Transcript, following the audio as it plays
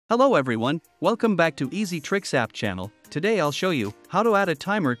Hello everyone, welcome back to Easy Tricks app channel. Today I'll show you how to add a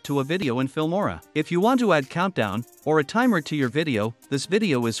timer to a video in Filmora. If you want to add countdown or a timer to your video, this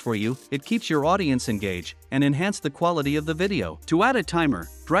video is for you. It keeps your audience engaged and enhance the quality of the video. To add a timer,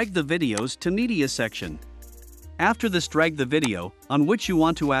 drag the videos to media section. After this, drag the video on which you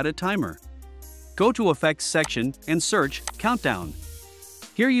want to add a timer. Go to effects section and search countdown.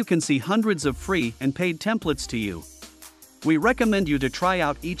 Here you can see hundreds of free and paid templates to you. We recommend you to try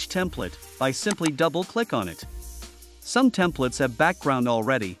out each template by simply double-click on it. Some templates have background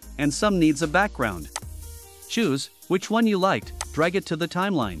already, and some needs a background. Choose which one you liked, drag it to the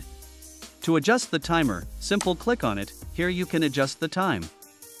timeline. To adjust the timer, simple click on it. Here you can adjust the time.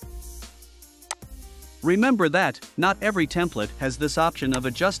 Remember that not every template has this option of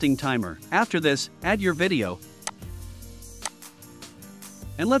adjusting timer. After this, add your video.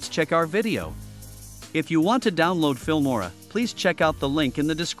 And let's check our video. If you want to download Filmora, please check out the link in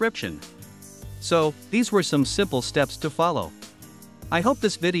the description. So, these were some simple steps to follow. I hope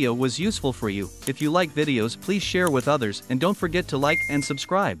this video was useful for you. If you like videos, please share with others and don't forget to like and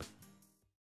subscribe.